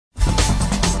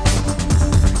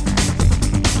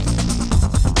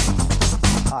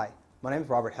My name is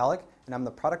Robert Halleck, and I'm the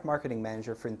Product Marketing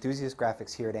Manager for Enthusiast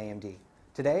Graphics here at AMD.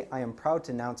 Today, I am proud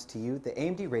to announce to you the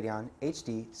AMD Radeon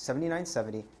HD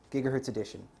 7970 GHz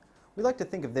Edition. We like to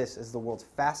think of this as the world's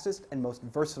fastest and most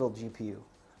versatile GPU.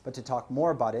 But to talk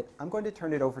more about it, I'm going to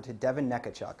turn it over to Devin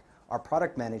Nekachuk, our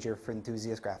Product Manager for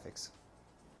Enthusiast Graphics.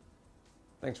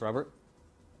 Thanks, Robert.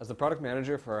 As the Product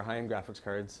Manager for our high-end graphics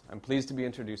cards, I'm pleased to be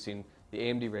introducing the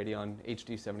AMD Radeon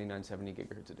HD 7970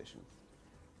 GHz Edition.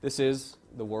 This is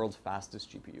the world's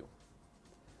fastest GPU.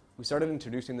 We started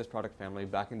introducing this product family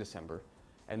back in December,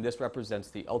 and this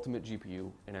represents the ultimate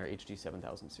GPU in our HD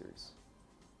 7000 series.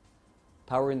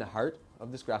 Powering the heart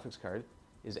of this graphics card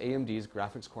is AMD's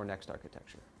Graphics Core Next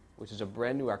architecture, which is a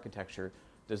brand new architecture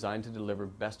designed to deliver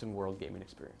best-in-world gaming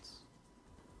experience.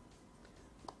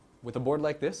 With a board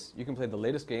like this, you can play the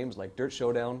latest games like Dirt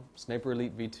Showdown, Sniper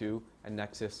Elite V2, and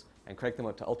Nexus, and crank them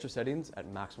up to ultra settings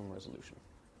at maximum resolution.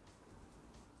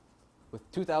 With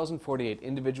 2048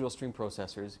 individual stream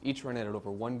processors, each running at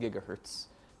over 1 GHz,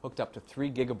 hooked up to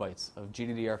 3 GB of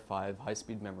GDDR5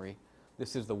 high-speed memory,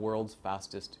 this is the world's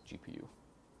fastest GPU.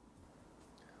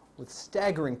 With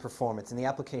staggering performance in the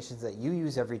applications that you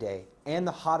use every day and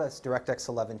the hottest DirectX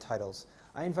 11 titles,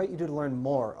 I invite you to learn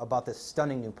more about this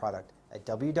stunning new product at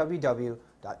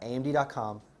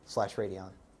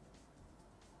www.amd.com/Radeon.